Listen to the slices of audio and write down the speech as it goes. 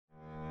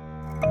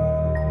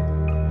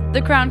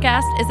The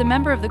Crowncast is a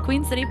member of the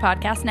Queen City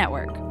Podcast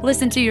Network.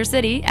 Listen to your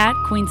city at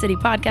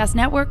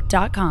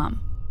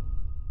queencitypodcastnetwork.com.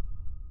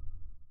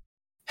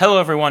 Hello,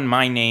 everyone.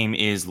 My name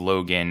is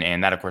Logan,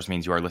 and that, of course,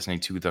 means you are listening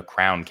to The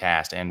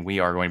Crowncast, and we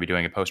are going to be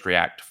doing a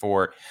post-react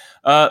for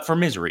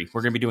Misery.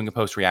 We're going to be doing a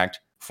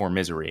post-react for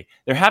Misery.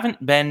 There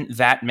haven't been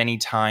that many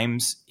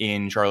times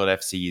in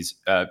Charlotte FC's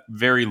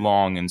very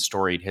long and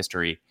storied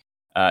history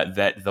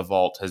that the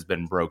vault has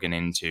been broken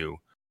into,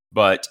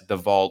 but the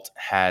vault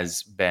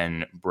has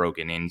been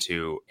broken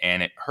into,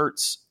 and it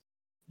hurts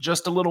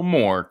just a little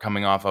more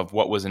coming off of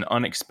what was an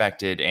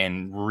unexpected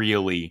and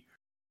really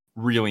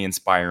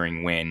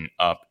inspiring win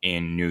up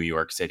in New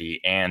York City.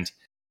 And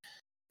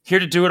here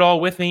to do it all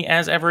with me,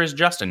 as ever, is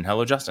Justin.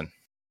 Hello, Justin.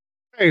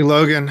 Hey,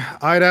 Logan.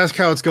 I'd ask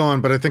how it's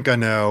going, but I think I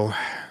know.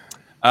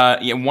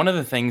 One of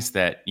the things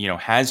that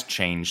has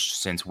changed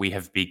since we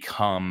have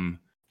become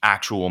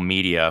actual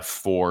media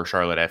for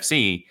Charlotte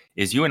FC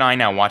is you and I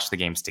now watch the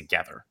games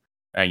together.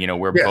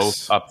 We're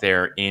both up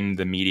there in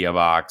the media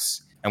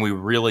box, and we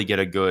really get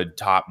a good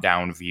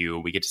top-down view.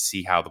 We get to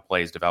see how the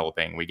play is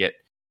developing. We get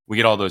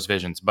all those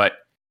visions, but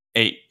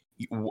I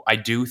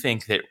do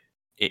think that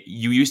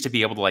you used to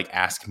be able to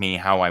ask me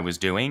how I was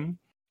doing,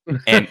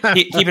 and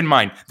keep in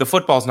mind the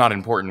football's not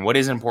important. What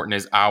is important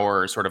is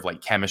our sort of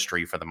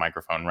chemistry for the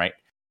microphone, right?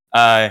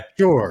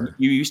 Sure.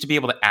 You used to be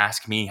able to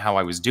ask me how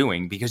I was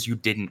doing because you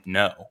didn't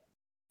know,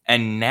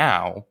 and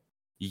now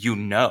you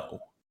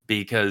know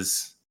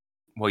because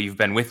you've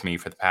been with me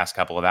for the past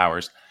couple of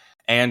hours,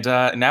 and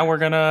now we're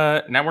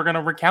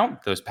gonna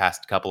recount those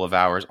past couple of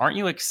hours. Aren't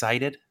you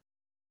excited?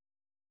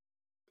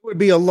 Would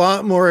be a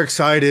lot more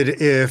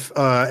excited if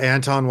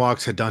Anton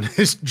Walkes had done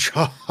his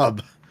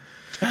job.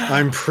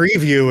 I'm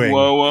previewing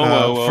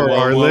for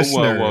our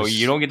listeners. Whoa.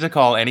 You don't get to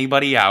call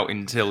anybody out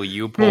until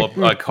you pull up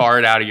a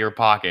card out of your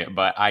pocket,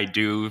 but I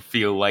do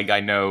feel like I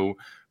know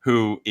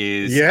who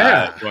is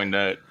going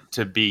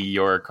to be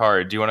your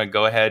card. Do you want to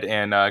go ahead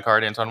and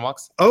card Anton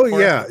Walkes? Oh,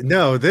 yeah.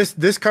 No,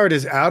 this card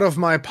is out of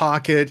my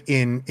pocket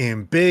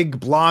in big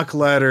block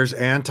letters.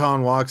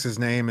 Anton Walkes'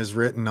 name is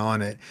written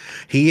on it.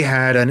 He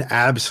had an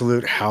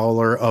absolute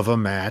howler of a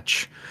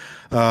match.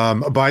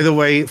 By the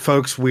way,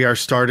 folks, we are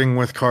starting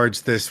with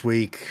cards this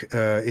week.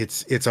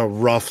 It's a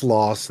rough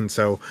loss, and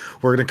so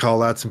we're going to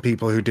call out some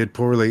people who did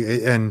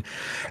poorly. And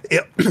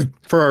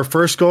for our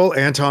first goal,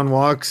 Anton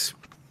Walkes,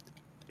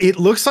 it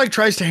looks like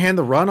tries to hand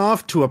the run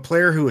off to a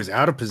player who is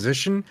out of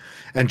position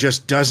and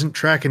just doesn't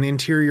track an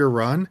interior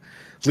run,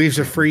 leaves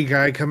a free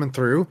guy coming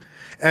through.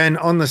 And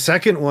on the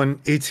second one,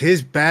 it's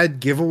his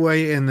bad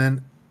giveaway and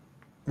then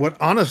what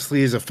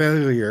honestly is a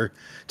failure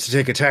to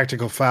take a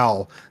tactical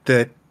foul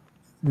that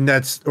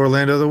nets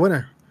Orlando the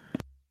winner.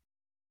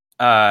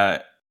 I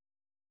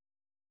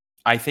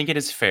think it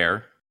is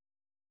fair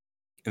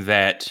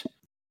that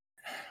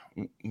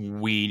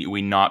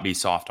we not be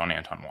soft on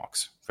Anton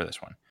Walkes for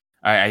this one.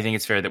 I think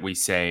it's fair that we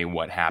say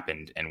what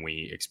happened and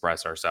we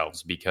express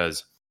ourselves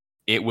because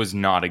it was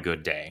not a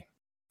good day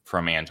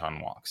from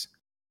Anton Walkes.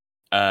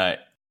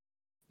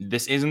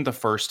 This isn't the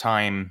first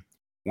time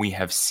we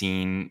have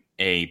seen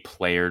a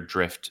player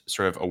drift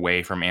sort of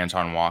away from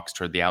Anton Walkes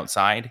toward the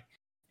outside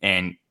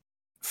and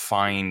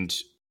find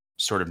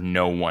sort of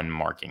no one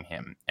marking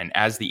him. And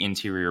as the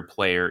interior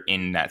player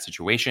in that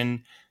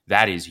situation,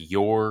 that is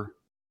your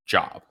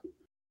job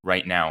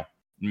right now.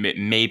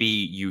 Maybe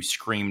you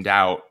screamed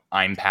out,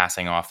 I'm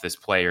passing off this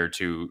player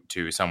to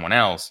someone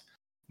else,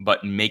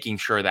 but making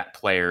sure that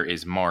player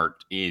is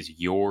marked is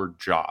your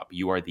job.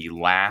 You are the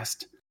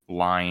last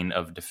line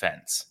of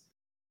defense.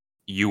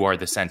 You are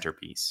the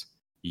centerpiece.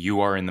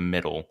 You are in the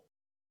middle.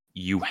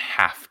 You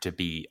have to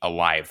be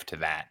alive to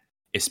that,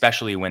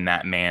 especially when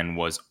that man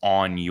was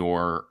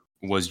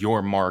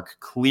your mark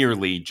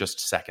clearly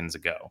just seconds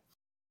ago.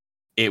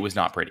 It was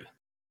not pretty.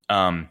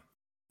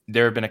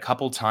 There have been a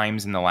couple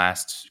times in the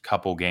last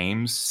couple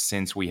games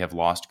since we have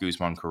lost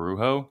Guzman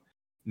Corujo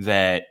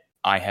that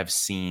I have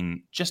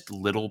seen just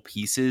little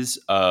pieces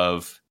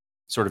of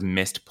sort of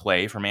missed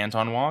play from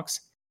Anton Walkes.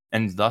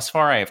 And thus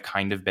far, I have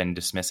kind of been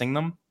dismissing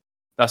them.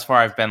 Thus far,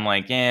 I've been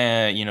like,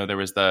 there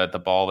was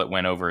the ball that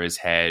went over his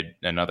head,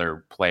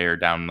 another player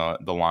down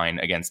the line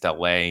against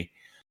LA.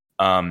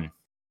 I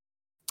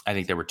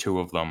think there were two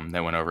of them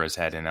that went over his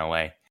head in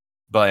LA.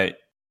 But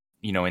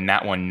in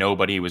that one,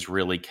 nobody was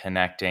really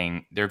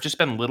connecting. There have just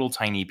been little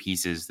tiny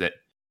pieces that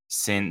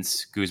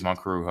since Guzman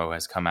Corujo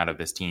has come out of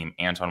this team,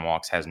 Anton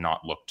Walkes has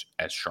not looked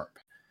as sharp.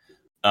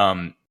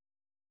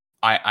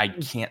 I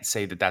can't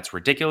say that that's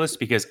ridiculous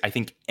because I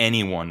think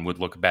anyone would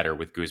look better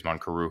with Guzman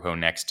Corujo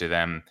next to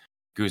them.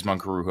 Guzman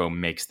Corujo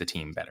makes the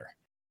team better.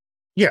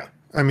 Yeah.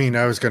 I mean,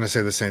 I was going to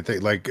say the same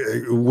thing.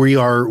 We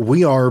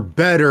are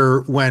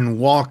better when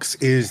Walkes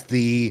is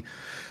the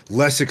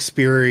less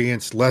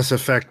experienced, less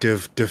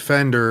effective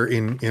defender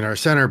in our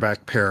center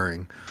back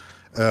pairing.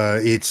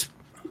 It's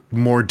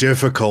more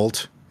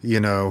difficult,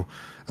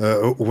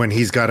 when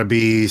he's got to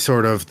be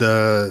sort of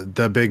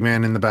the big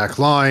man in the back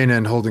line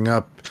and holding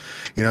up,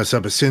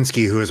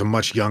 Sabasinski, who is a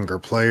much younger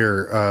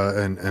player,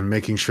 and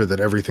making sure that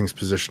everything's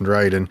positioned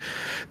right. And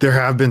there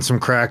have been some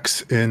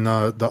cracks in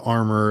the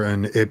armor,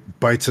 and it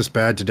bites us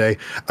bad today.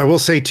 I will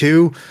say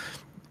too,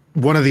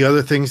 one of the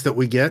other things that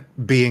we get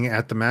being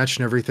at the match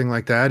and everything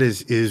like that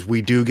is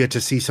we do get to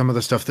see some of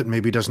the stuff that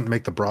maybe doesn't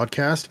make the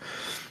broadcast.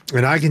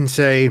 And I can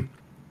say,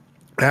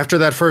 after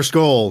that first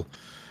goal,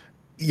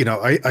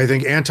 I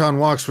think Anton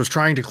Walkes was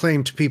trying to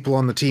claim to people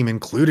on the team,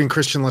 including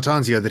Christian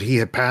Lattanzio, that he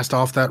had passed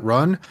off that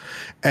run,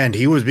 and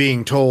he was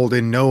being told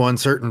in no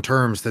uncertain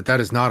terms that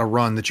is not a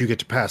run that you get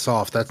to pass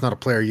off. That's not a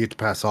player you get to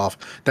pass off.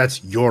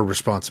 That's your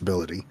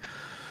responsibility.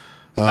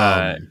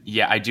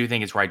 Yeah, I do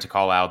think it's right to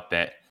call out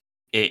that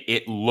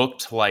it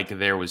looked like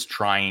there was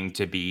trying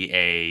to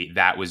be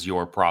that was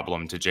your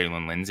problem to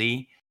Jalen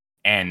Lindsey,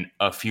 and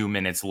a few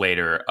minutes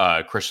later,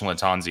 Christian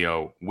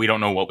Lattanzio, we don't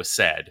know what was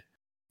said,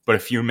 but a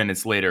few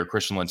minutes later,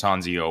 Christian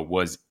Lattanzio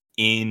was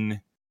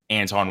in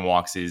Anton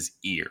Walkes'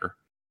 ear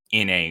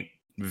in a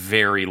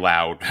very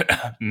loud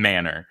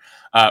manner.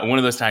 One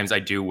of those times I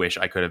do wish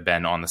I could have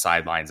been on the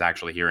sidelines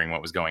actually hearing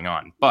what was going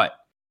on. But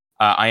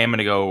I am going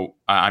to go.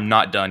 I'm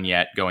not done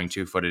yet going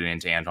 2-footed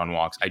into Anton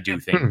Walkes. I do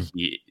think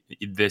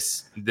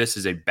this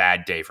is a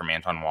bad day from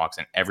Anton Walkes,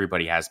 and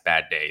everybody has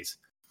bad days.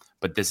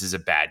 But this is a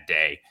bad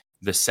day.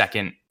 The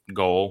second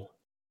goal,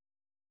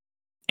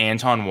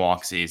 Anton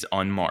Walkes is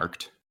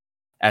unmarked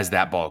as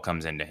that ball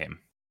comes into him.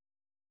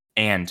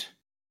 And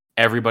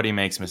everybody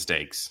makes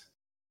mistakes.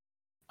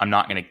 I'm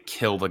not going to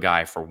kill the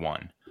guy for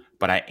one,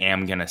 but I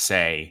am going to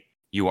say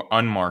you are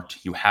unmarked,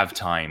 you have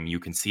time, you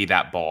can see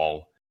that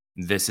ball.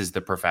 This is the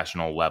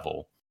professional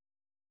level.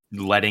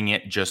 Letting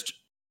it just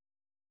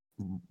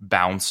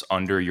bounce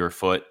under your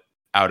foot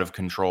out of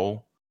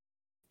control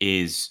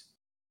is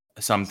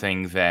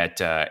something that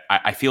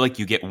I feel like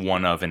you get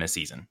one of in a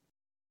season.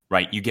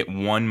 Right, you get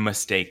one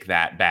mistake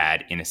that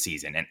bad in a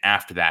season, and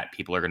after that,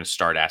 people are going to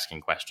start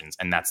asking questions,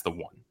 and that's the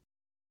one.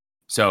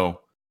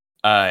 So,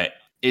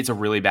 it's a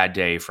really bad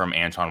day from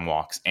Anton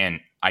Walkes, and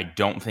I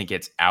don't think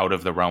it's out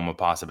of the realm of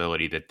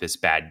possibility that this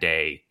bad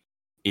day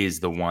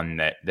is the one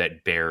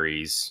that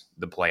buries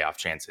the playoff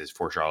chances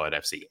for Charlotte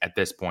FC. At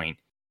this point,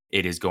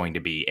 it is going to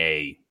be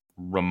a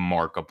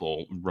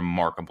remarkable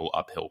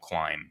uphill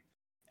climb,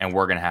 and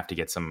we're going to have to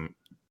get some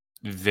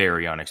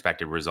very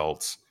unexpected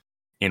results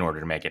in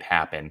order to make it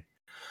happen.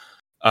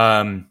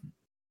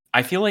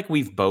 I feel like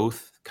we've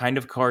both kind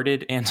of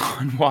carded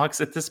Anton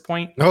Walkes at this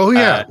point. Oh,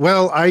 yeah.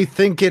 Well, I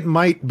think it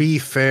might be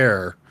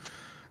fair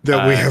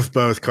that we have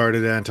both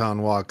carded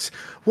Anton Walkes.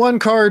 One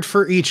card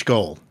for each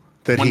goal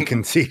that he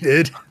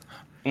conceded.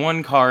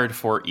 One card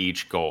for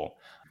each goal.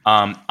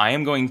 I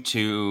am going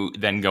to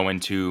then go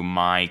into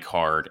my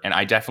card, and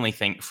I definitely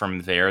think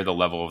from there the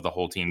level of the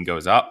whole team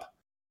goes up.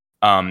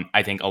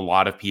 I think a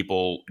lot of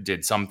people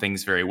did some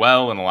things very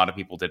well, and a lot of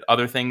people did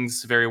other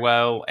things very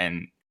well,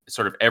 and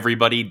sort of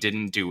everybody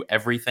didn't do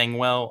everything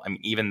well. I mean,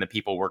 even the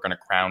people we're going to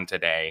crown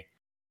today,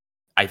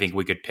 I think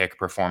we could pick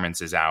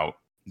performances out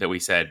that we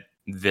said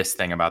this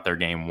thing about their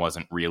game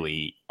wasn't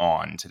really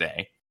on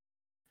today.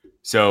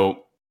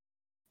 So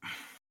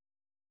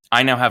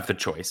I now have the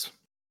choice.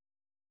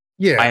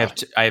 Yeah,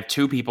 I have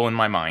two people in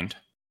my mind.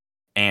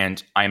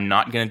 And I'm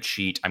not going to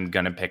cheat. I'm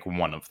going to pick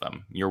one of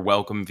them. You're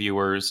welcome,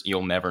 viewers.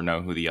 You'll never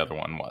know who the other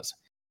one was.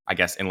 I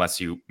guess unless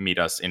you meet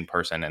us in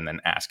person and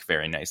then ask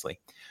very nicely.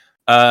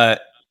 I'm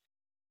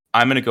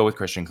going to go with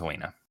Christian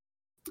Kahlina.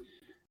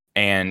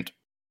 And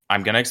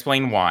I'm going to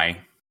explain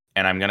why.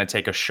 And I'm going to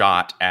take a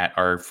shot at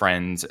our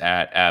friends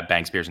at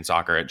Banks, Beers, and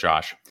Soccer at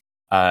Josh.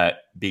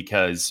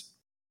 Because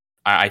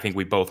I think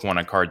we both want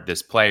to card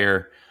this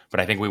player. But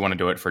I think we want to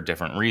do it for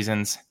different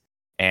reasons.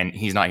 And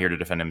he's not here to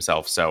defend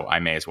himself, so I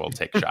may as well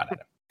take a shot at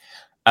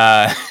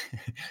him.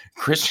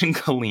 Christian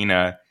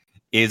Kahlina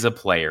is a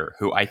player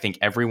who I think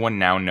everyone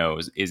now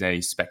knows is a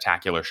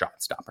spectacular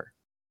shot stopper.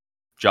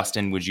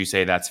 Justin, would you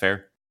say that's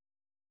fair?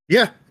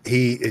 Yeah,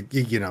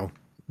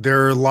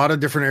 there are a lot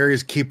of different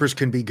areas keepers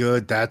can be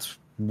good. That's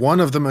one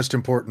of the most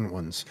important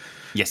ones.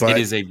 Yes, it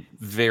is a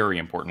very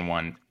important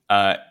one.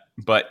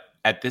 But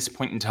at this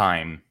point in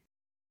time,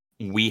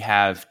 we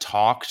have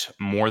talked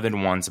more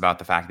than once about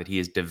the fact that he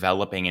is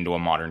developing into a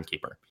modern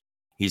keeper.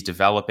 He's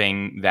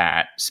developing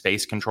that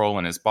space control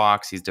in his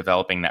box. He's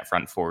developing that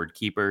front forward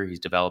keeper. He's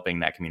developing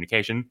that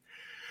communication.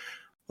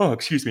 Oh,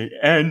 excuse me.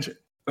 And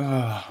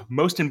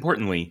most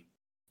importantly,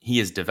 he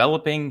is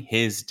developing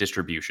his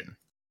distribution.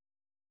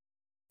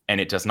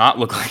 And it does not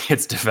look like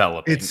it's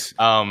developing.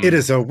 It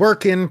is a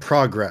work in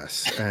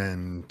progress,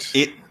 and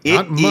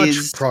not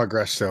much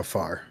progress so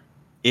far.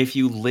 If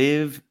you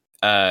live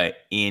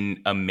in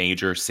a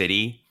major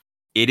city,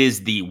 it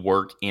is the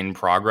work in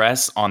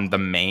progress on the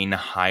main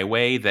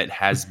highway that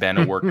has been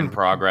a work in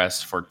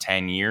progress for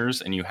 10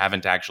 years, and you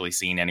haven't actually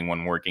seen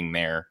anyone working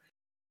there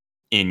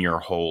in your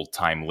whole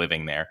time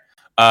living there.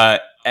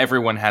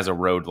 Everyone has a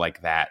road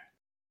like that.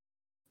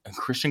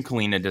 Christian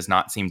Kahlina does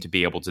not seem to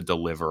be able to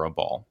deliver a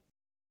ball,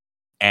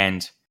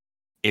 and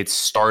it's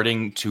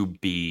starting to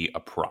be a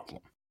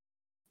problem.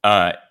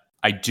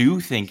 I do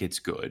think it's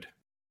good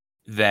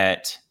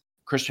that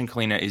Christian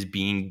Kalina is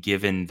being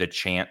given the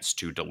chance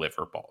to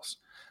deliver balls.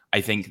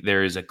 I think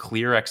there is a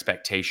clear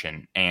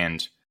expectation,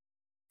 and,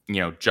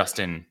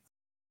 Justin,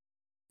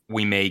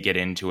 we may get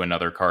into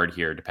another card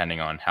here depending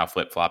on how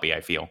flip-floppy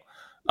I feel.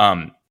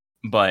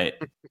 But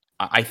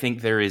I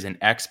think there is an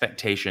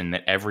expectation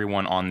that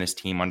everyone on this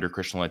team under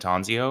Christian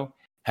Lattanzio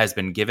has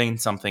been given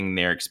something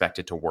they're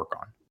expected to work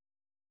on.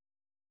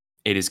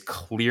 It is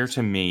clear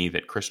to me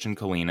that Christian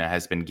Kalina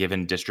has been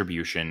given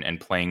distribution and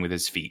playing with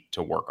his feet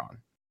to work on.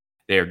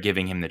 They are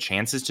giving him the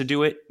chances to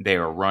do it. They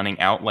are running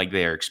out like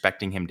they are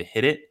expecting him to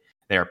hit it.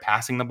 They are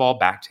passing the ball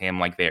back to him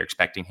like they are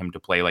expecting him to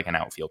play like an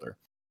outfielder.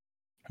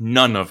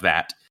 None of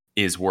that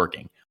is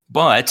working.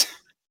 But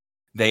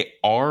they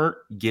are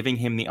giving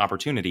him the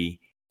opportunity,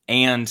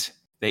 and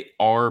they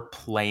are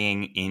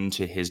playing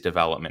into his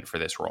development for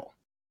this role.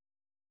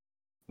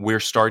 We're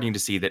starting to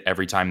see that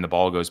every time the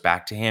ball goes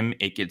back to him,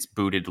 it gets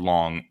booted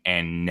long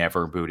and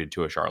never booted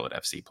to a Charlotte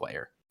FC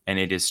player. And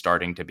it is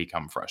starting to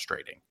become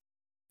frustrating.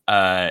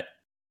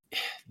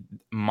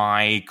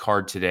 My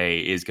card today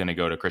is going to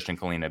go to Christian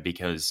Kalina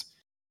because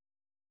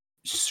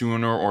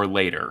sooner or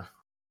later,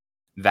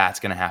 that's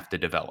going to have to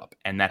develop.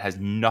 And that has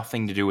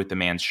nothing to do with the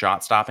man's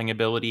shot stopping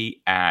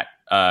ability.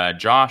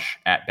 Josh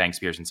at Banks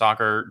Beers and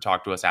Soccer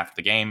talked to us after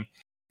the game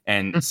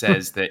and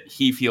says that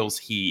he feels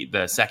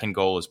the second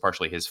goal is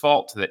partially his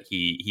fault, that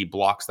he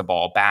blocks the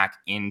ball back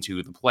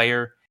into the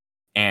player.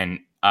 And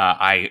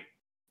I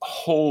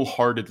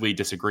wholeheartedly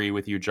disagree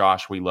with you,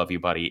 Josh. We love you,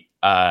 buddy.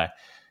 At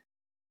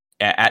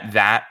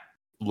that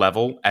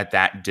level, at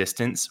that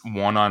distance,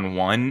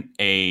 one-on-one,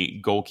 a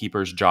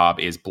goalkeeper's job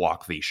is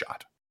block the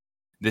shot.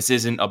 This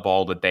isn't a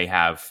ball that they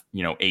have,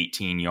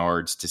 18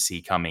 yards to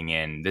see coming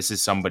in. This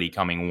is somebody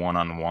coming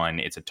one-on-one.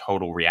 It's a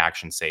total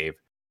reaction save.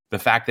 The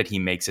fact that he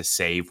makes a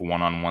save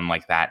one-on-one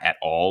like that at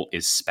all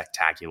is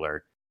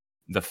spectacular.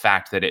 The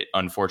fact that it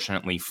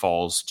unfortunately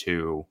falls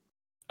to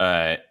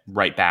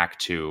right back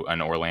to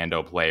an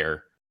Orlando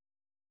player,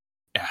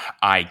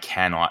 I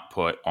cannot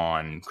put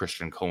on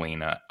Christian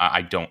Kalina.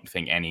 I don't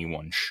think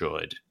anyone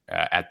should.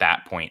 At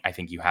that point, I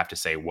think you have to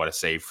say what a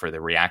save for the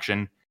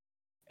reaction.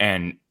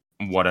 And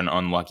what an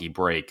unlucky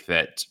break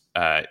that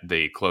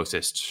the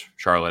closest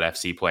Charlotte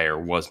FC player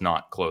was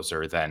not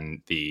closer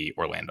than the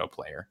Orlando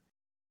player.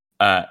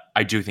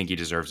 I do think he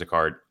deserves a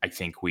card. I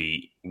think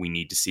we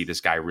need to see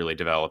this guy really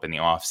develop in the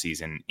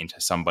offseason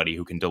into somebody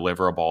who can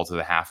deliver a ball to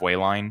the halfway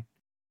line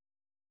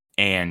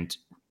and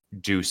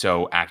do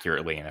so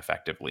accurately and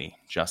effectively.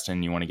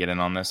 Justin, you want to get in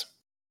on this?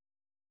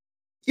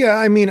 Yeah,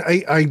 I mean,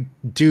 I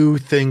do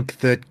think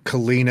that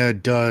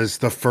Kalina does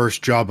the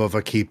first job of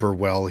a keeper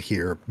well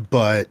here,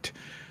 but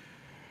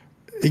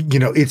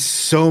it's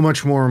so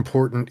much more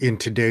important in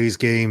today's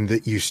game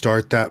that you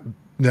start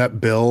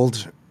that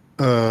build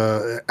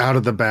out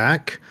of the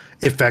back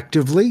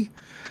effectively.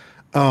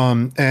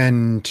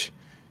 And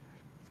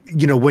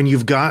when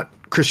you've got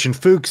Christian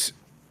Fuchs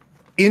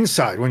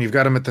inside, when you've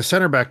got him at the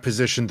center back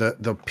position,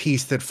 the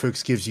piece that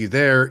Fuchs gives you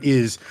there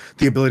is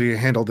the ability to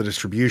handle the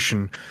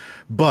distribution.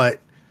 But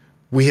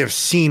we have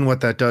seen what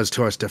that does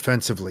to us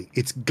defensively.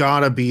 It's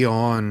gotta be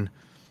on,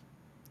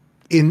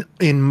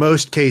 in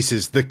most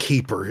cases, the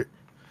keeper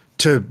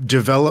to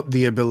develop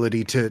the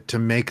ability to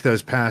make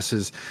those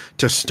passes,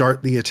 to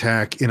start the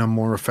attack in a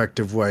more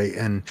effective way.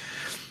 And,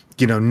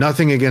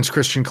 nothing against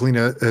Christian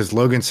Kalina. As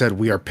Logan said,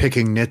 we are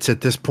picking nits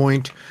at this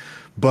point.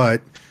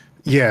 But,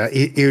 yeah,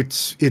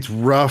 it's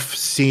rough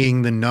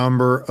seeing the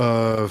number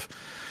of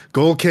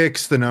goal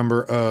kicks, the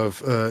number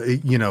of,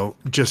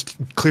 just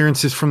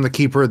clearances from the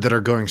keeper that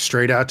are going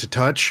straight out to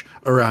touch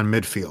around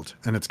midfield.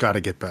 And it's got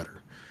to get better.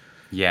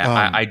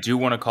 Yeah, I do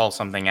want to call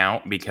something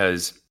out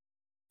because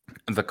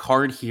the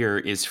card here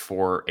is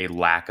for a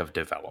lack of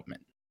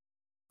development,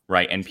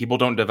 right? And people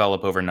don't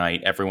develop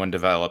overnight. Everyone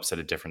develops at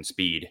a different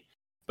speed.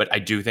 But I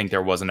do think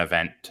there was an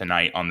event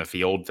tonight on the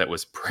field that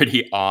was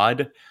pretty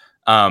odd.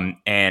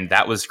 And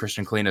that was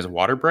Christian Kalina's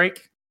water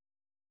break.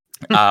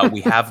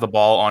 We have the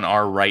ball on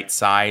our right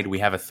side. We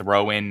have a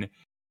throw in,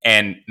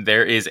 and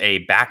there is a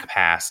back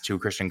pass to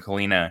Christian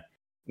Kalina,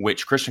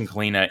 which Christian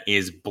Kalina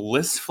is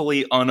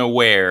blissfully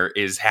unaware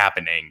is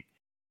happening.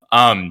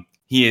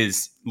 He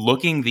is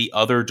looking the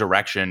other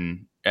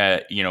direction,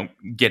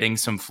 getting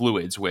some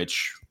fluids,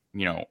 which,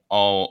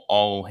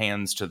 all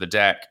hands to the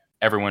deck.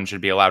 Everyone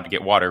should be allowed to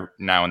get water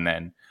now and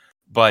then.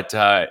 But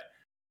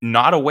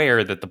not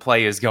aware that the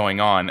play is going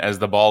on as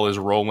the ball is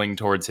rolling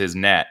towards his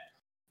net.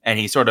 And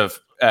he sort of,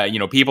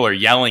 people are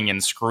yelling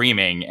and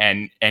screaming.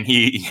 And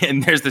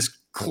there's this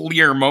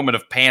clear moment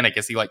of panic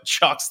as he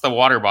chucks the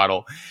water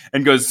bottle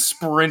and goes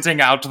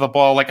sprinting out to the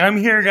ball. Like, I'm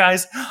here,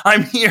 guys.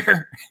 I'm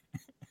here.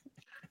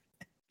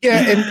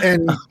 Yeah,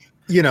 and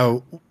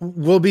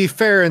we'll be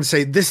fair and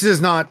say this does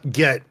not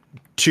get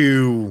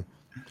to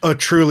a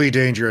truly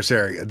dangerous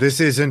area. This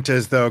isn't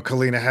as though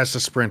Kalina has to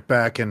sprint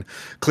back and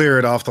clear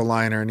it off the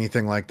line or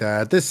anything like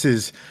that. This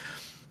is,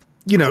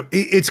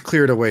 it's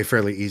cleared away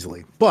fairly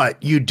easily.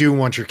 But you do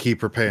want your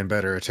keeper paying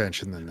better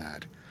attention than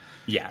that.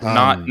 Yeah,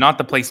 not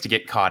the place to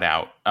get caught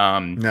out.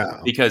 No.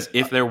 Because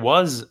if there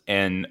was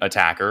an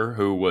attacker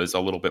who was a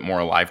little bit more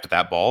alive to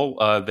that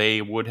ball,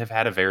 they would have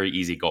had a very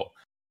easy goal.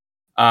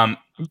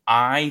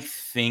 I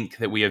think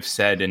that we have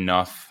said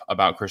enough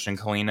about Christian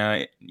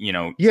Kalina.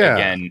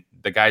 Again,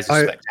 the guy's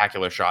a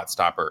spectacular shot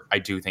stopper. I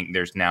do think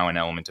there's now an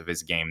element of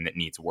his game that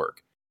needs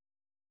work.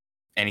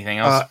 Anything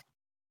else?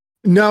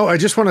 No, I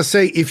just want to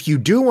say, if you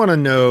do want to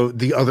know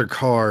the other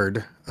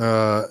card,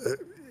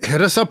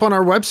 hit us up on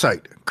our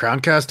website,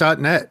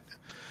 crowncast.net.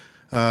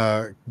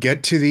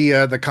 Get to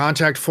the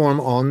contact form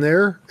on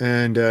there,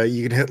 and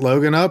you can hit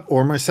Logan up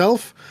or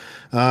myself,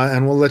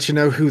 and we'll let you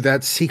know who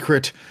that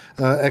secret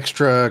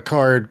extra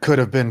card could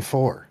have been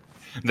for.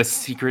 The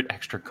secret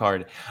extra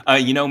card.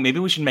 Maybe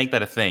we should make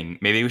that a thing.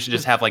 Maybe we should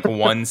just have like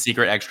one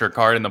secret extra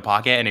card in the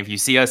pocket, and if you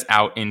see us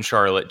out in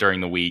Charlotte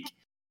during the week,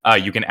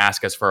 you can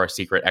ask us for our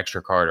secret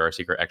extra card or our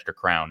secret extra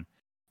crown.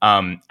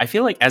 I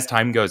feel like as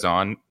time goes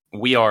on,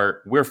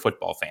 we're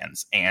football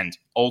fans, and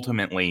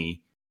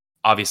ultimately,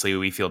 obviously,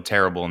 we feel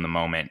terrible in the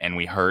moment and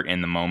we hurt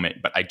in the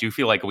moment. But I do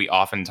feel like we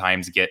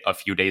oftentimes get a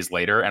few days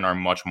later and are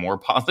much more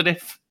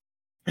positive.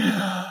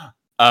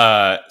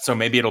 So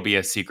maybe it'll be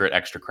a secret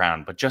extra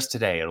crown, but just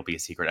today it'll be a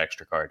secret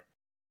extra card.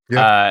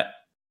 Yeah.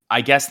 I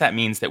guess that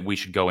means that we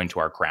should go into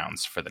our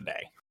crowns for the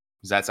day.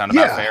 Does that sound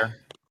about fair?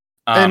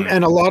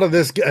 And a lot of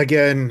this,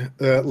 again,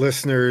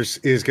 listeners,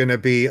 is going to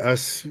be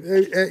us.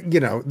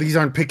 These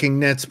aren't picking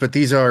nits, but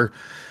these are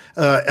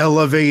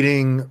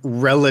elevating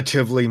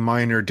relatively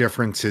minor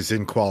differences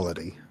in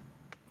quality.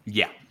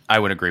 Yeah, I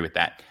would agree with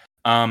that.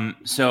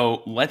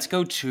 So let's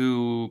go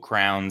to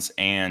crowns,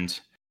 and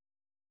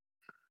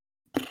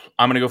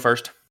I'm going to go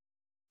first.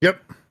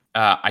 Yep.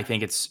 I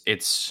think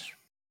it's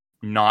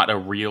not a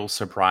real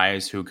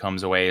surprise who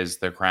comes away as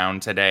the crown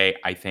today.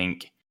 I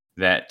think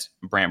that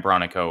Brandt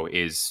Bronico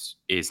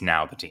is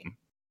now the team.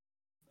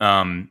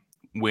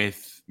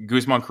 With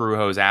Guzman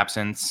Corujo's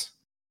absence,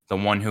 the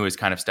one who has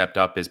kind of stepped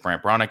up is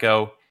Brandt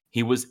Bronico.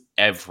 He was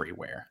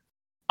everywhere.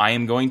 I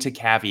am going to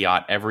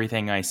caveat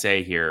everything I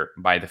say here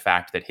by the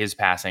fact that his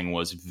passing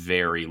was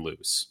very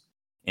loose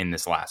in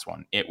this last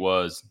one. It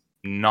was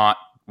not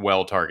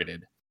well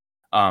targeted.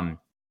 But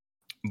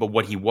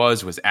what he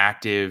was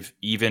active,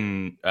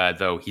 even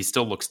though he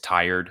still looks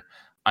tired.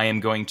 I'm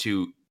going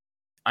to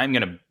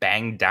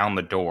bang down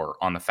the door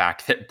on the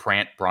fact that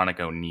Brandt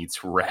Bronico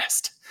needs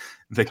rest.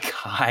 The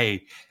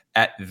guy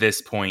at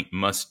this point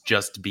must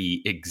just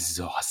be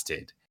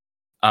exhausted.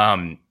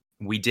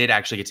 We did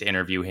actually get to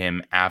interview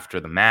him after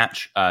the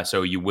match,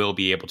 so you will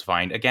be able to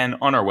find, again,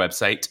 on our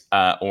website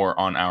or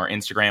on our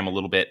Instagram, a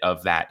little bit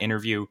of that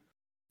interview.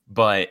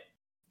 But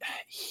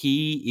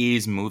he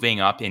is moving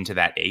up into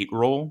that 8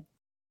 role,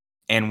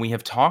 and we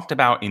have talked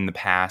about in the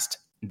past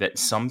that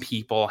some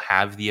people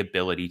have the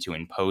ability to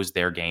impose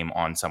their game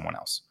on someone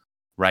else,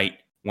 right?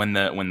 When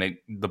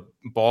the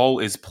ball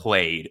is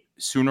played,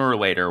 sooner or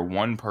later,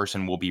 one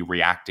person will be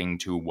reacting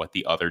to what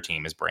the other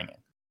team is bringing.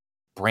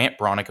 Brandt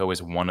Bronico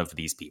is one of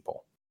these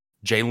people.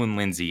 Jalen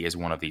Lindsey is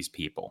one of these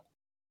people.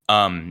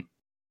 I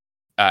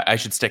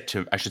should stick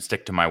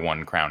to my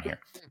one crown here.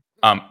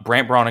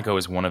 Brandt Bronico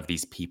is one of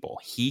these people.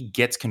 He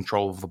gets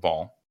control of the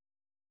ball,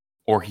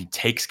 or he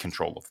takes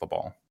control of the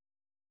ball,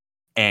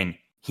 and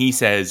he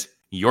says,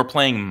 "You're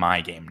playing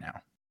my game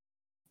now.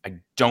 I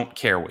don't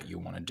care what you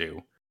want to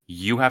do.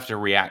 You have to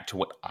react to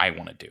what I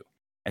want to do."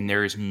 And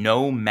there is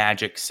no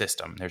magic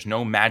system. There's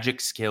no magic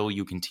skill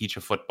you can teach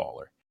a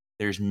footballer.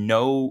 There's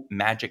no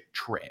magic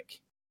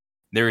trick.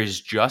 There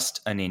is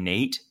just an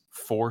innate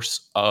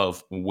force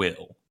of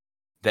will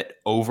that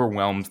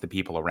overwhelms the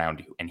people around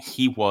you. And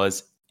he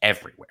was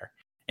everywhere.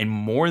 And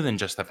more than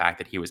just the fact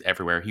that he was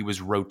everywhere, he was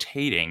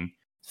rotating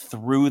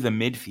through the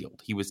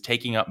midfield. He was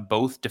taking up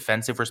both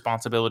defensive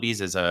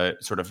responsibilities as a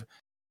sort of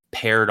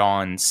paired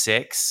on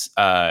 6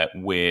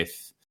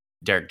 with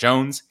Derek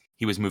Jones.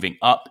 He was moving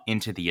up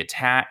into the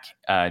attack.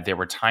 There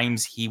were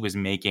times he was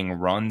making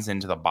runs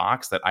into the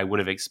box that I would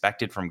have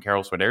expected from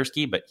Karol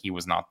Swiderski, but he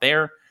was not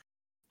there.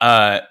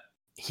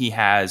 He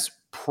has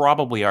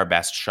probably our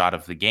best shot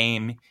of the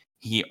game.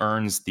 He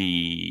earns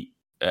he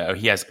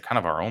has kind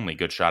of our only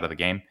good shot of the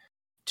game.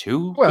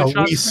 2 well,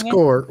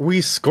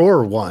 we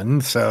score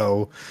 1,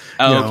 so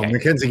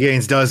Mackenzie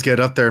Gaines does get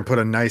up there and put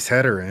a nice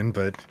header in,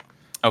 but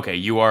okay,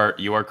 you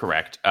are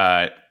correct.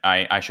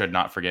 I should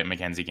not forget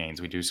Mackenzie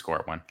Gaines. We do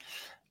score 1.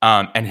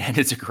 And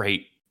it's a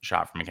great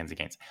shot from Mackenzie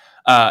Gaines.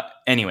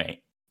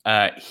 Anyway,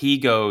 he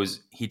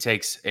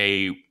takes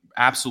a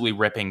absolutely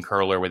ripping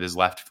curler with his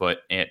left foot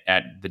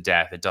at the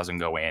death. It doesn't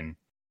go in.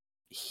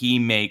 He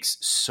makes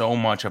so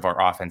much of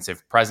our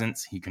offensive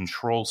presence. He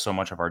controls so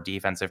much of our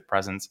defensive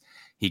presence.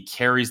 He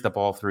carries the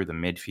ball through the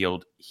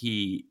midfield.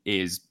 He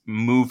is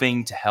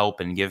moving to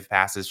help and give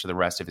passes to the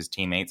rest of his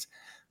teammates.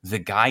 The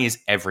guy is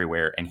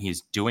everywhere, and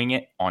he's doing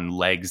it on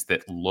legs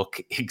that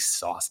look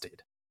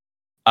exhausted.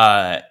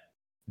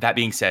 That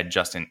being said,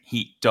 Justin,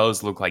 he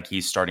does look like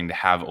he's starting to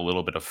have a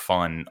little bit of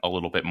fun, a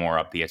little bit more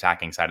up the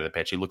attacking side of the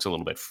pitch. He looks a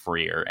little bit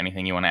freer.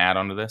 Anything you want to add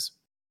onto this?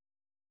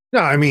 No,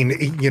 I mean,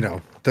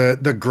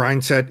 the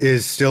grind set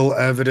is still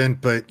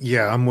evident, but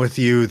yeah, I'm with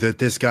you that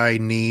this guy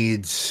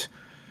needs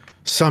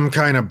some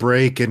kind of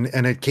break, and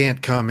it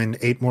can't come in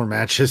 8 more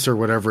matches or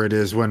whatever it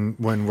is when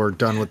we're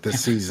done with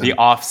this season. The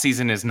off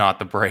season is not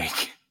the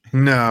break.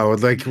 No,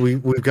 like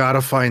we've got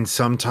to find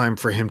some time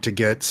for him to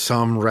get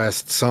some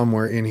rest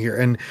somewhere in here.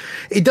 And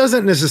it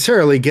doesn't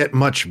necessarily get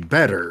much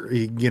better,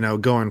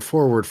 going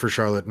forward for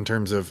Charlotte in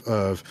terms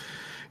of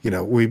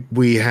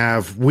we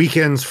have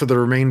weekends for the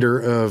remainder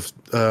of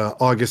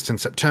August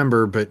and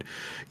September, but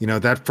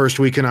that first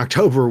week in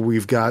October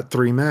we've got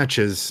 3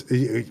 matches.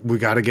 We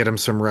got to get him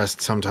some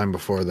rest sometime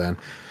before then,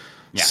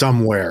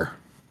 somewhere.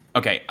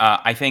 Okay,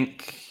 I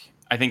think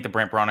the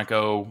Brant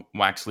Bronico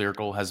Wax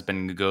Lyrical has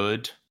been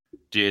good.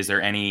 Is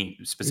there any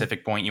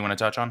specific point you want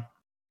to touch on?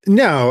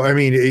 No, I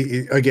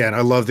mean, again,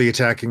 I love the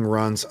attacking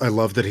runs. I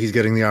love that he's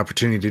getting the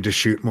opportunity to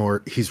shoot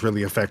more. He's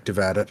really effective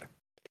at it.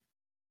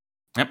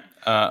 Yep.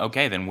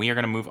 Okay, then we are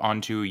going to move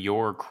on to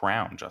your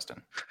crown,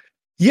 Justin.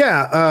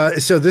 Yeah,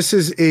 so this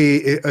is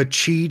a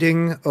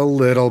cheating a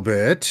little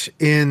bit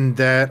in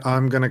that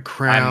I'm going to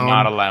crown... I'm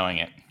not allowing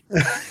it.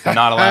 I'm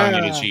not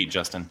allowing you to cheat,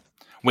 Justin.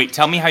 Wait,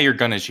 tell me how you're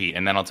going to cheat,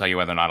 and then I'll tell you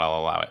whether or not I'll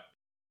allow it.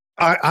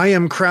 I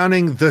am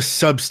crowning the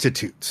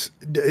substitutes,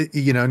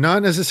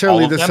 not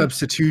necessarily the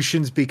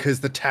substitutions,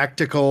 because the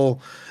tactical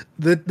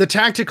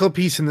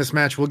piece in this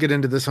match, we'll get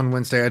into this on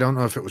Wednesday. I don't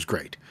know if it was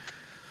great,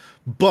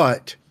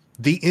 but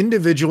the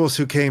individuals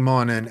who came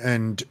on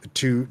and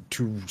to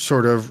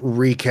sort of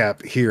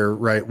recap here,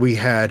 right? We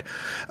had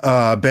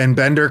Ben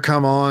Bender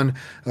come on,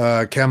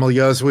 Kamil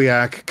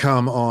Józwiak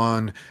come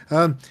on,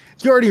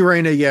 Yordi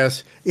Reyna.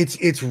 Yes,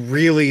 it's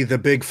really the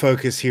big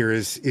focus here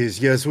is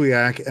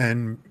Józwiak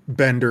and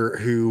Bender,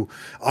 who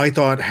I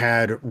thought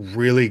had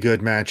really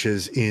good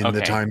matches in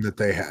the time that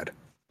they had.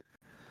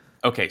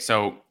 Okay,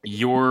 so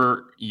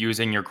you're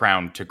using your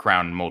crown to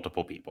crown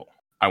multiple people.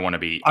 I want to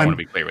be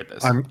clear with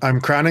this. I'm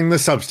crowning the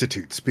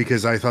substitutes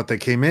because I thought they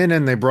came in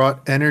and they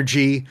brought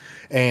energy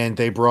and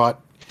they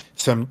brought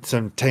some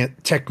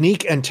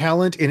technique and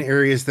talent in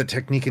areas that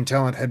technique and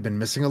talent had been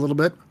missing a little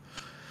bit.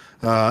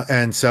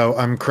 And so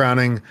I'm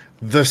crowning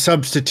the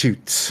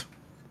substitutes.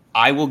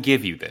 I will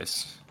give you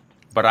this,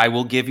 but I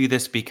will give you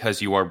this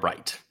because you are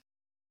right.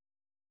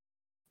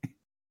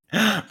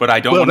 But I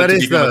don't want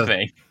it to become a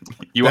thing.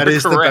 That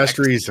is the best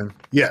reason.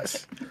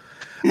 Yes.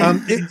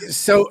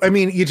 So, I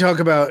mean, you talk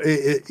about,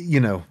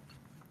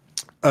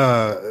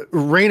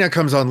 Reyna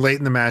comes on late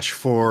in the match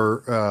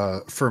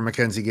for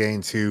Mackenzie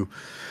Gaines, who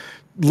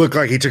looked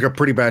like he took a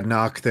pretty bad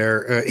knock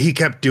there. He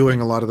kept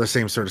doing a lot of the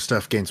same sort of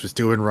stuff Gaines was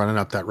doing, running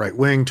up that right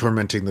wing,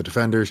 tormenting the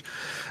defenders.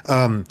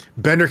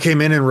 Bender came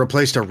in and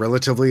replaced a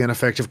relatively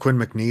ineffective Quinn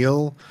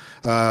McNeil.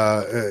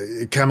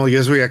 Kamil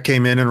Józwiak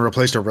came in and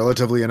replaced a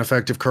relatively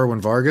ineffective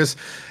Kerwin Vargas.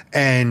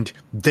 And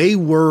they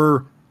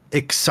were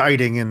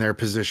exciting in their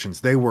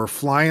positions. They were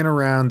flying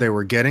around. They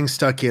were getting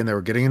stuck in. They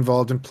were getting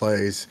involved in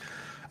plays.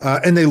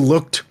 And they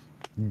looked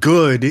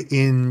good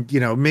in,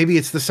 maybe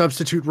it's the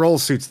substitute role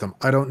suits them.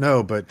 I don't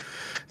know. But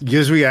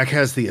Józwiak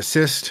has the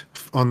assist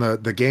on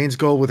the Gaines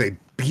goal with a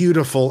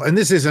beautiful, and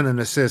this isn't an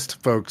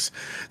assist, folks,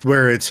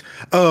 where it's,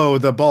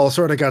 the ball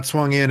sort of got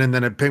swung in and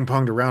then it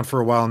ping-ponged around for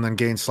a while and then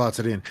Gaines slots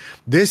it in.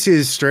 This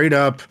is straight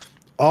up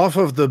off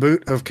of the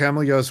boot of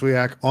Kamil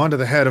Józwiak onto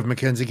the head of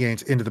Mackenzie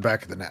Gaines into the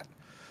back of the net.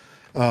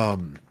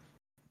 And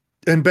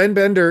Ben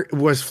Bender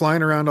was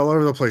flying around all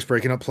over the place,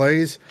 breaking up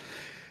plays,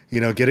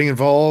 getting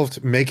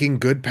involved, making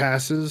good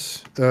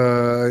passes.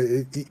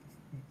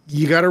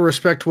 You got to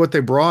respect what they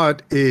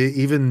brought,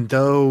 even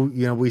though,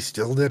 we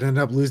still did end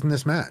up losing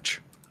this match.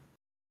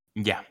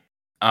 Yeah.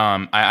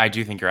 I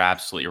do think you're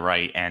absolutely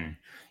right. And,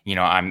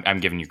 I'm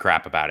giving you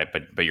crap about it,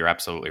 but you're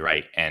absolutely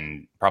right.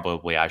 And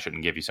probably I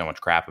shouldn't give you so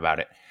much crap about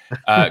it.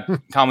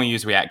 Kamil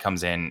Józwiak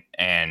comes in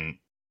and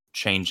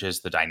changes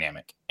the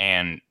dynamic.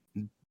 And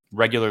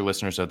regular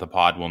listeners of the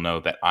pod will know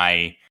that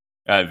I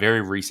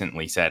very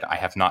recently said I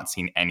have not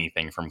seen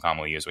anything from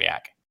Kamil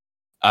Józwiak.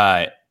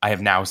 I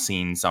have now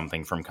seen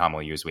something from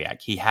Kamil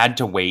Józwiak. He had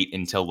to wait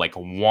until like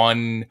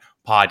one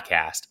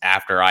podcast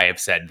after I have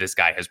said this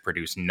guy has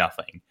produced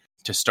nothing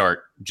to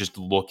start just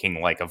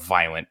looking like a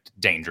violent,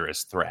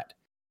 dangerous threat.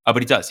 But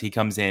he does. He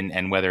comes in,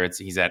 and whether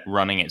he's at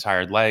running at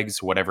tired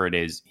legs, whatever it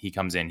is, he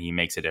comes in, he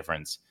makes a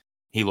difference.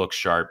 He looks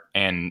sharp,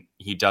 and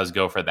he does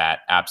go for that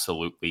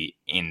absolutely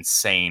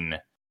insane.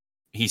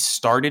 He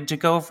started to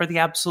go for the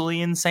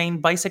absolutely insane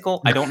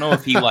bicycle. I don't know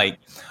if he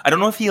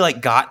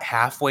got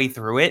halfway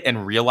through it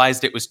and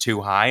realized it was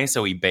too high,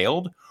 so he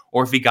bailed,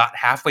 or if he got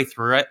halfway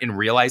through it and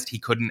realized he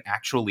couldn't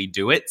actually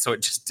do it, so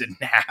it just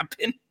didn't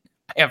happen.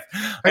 I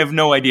have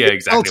no idea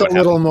exactly. It's a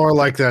little more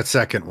like that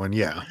second one,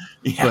 yeah.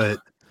 But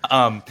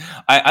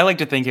I like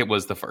to think it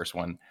was the first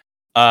one.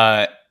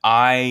 I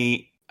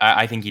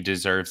think he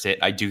deserves it.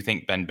 I do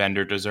think Ben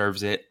Bender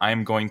deserves it.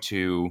 I'm going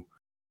to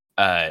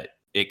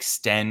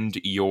extend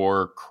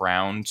your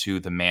crown to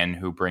the man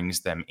who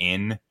brings them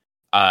in.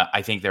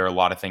 I think there are a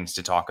lot of things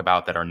to talk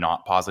about that are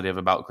not positive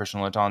about Christian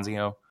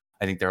Lattanzio.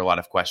 I think there are a lot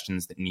of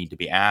questions that need to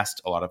be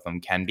asked. A lot of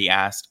them can be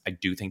asked. I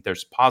do think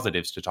there's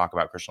positives to talk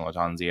about Christian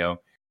Lattanzio,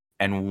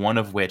 and one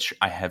of which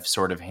I have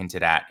sort of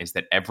hinted at is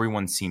that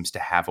everyone seems to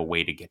have a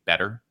way to get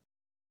better.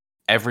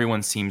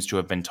 Everyone seems to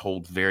have been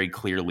told very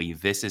clearly,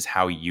 this is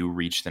how you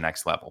reach the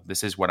next level.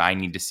 This is what I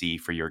need to see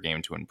for your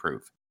game to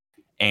improve.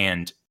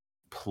 And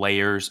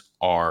players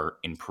are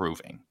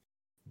improving.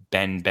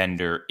 Ben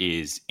Bender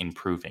is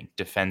improving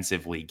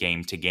defensively,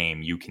 game to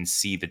game. You can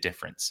see the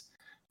difference.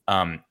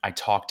 I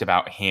talked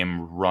about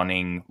him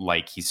running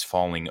like he's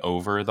falling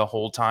over the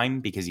whole time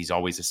because he's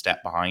always a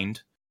step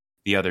behind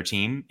the other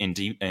team in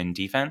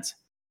defense.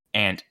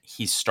 And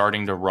he's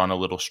starting to run a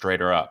little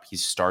straighter up.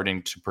 He's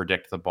starting to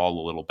predict the ball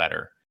a little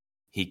better.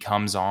 He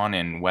comes on,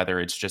 and whether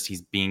it's just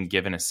he's being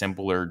given a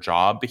simpler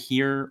job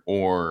here,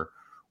 or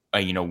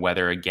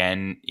whether,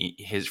 again,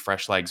 his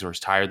fresh legs or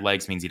his tired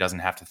legs means he doesn't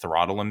have to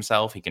throttle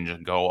himself. He can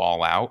just go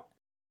all out.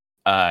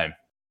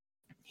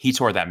 He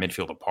tore that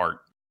midfield apart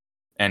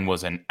and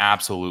was an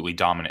absolutely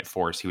dominant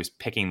force. He was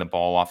picking the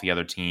ball off the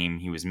other team.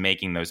 He was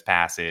making those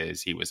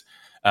passes. He was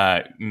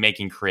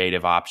making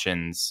creative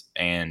options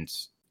and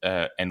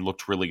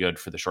looked really good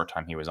for the short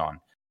time he was on.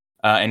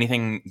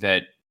 Anything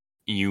that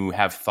you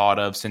have thought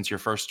of since your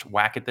first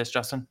whack at this,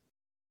 Justin?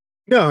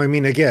 No, I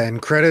mean, again,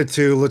 credit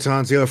to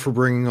Lattanzio for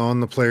bringing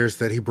on the players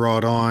that he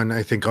brought on.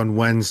 I think on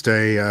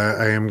Wednesday,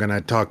 I am going to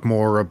talk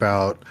more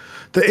about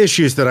the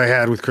issues that I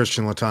had with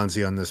Christian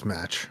Lattanzio in this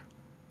match.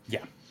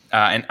 Yeah,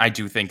 and I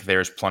do think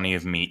there's plenty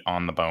of meat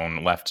on the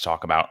bone left to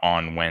talk about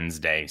on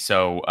Wednesday.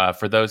 So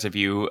for those of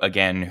you,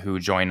 again, who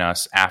join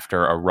us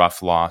after a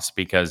rough loss,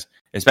 because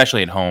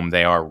especially at home,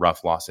 they are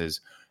rough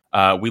losses,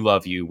 we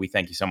love you. We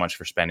thank you so much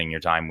for spending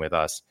your time with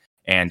us.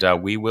 And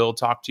we will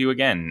talk to you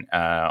again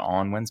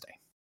on Wednesday.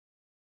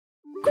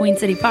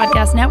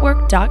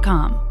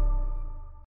 QueenCityPodcastNetwork.com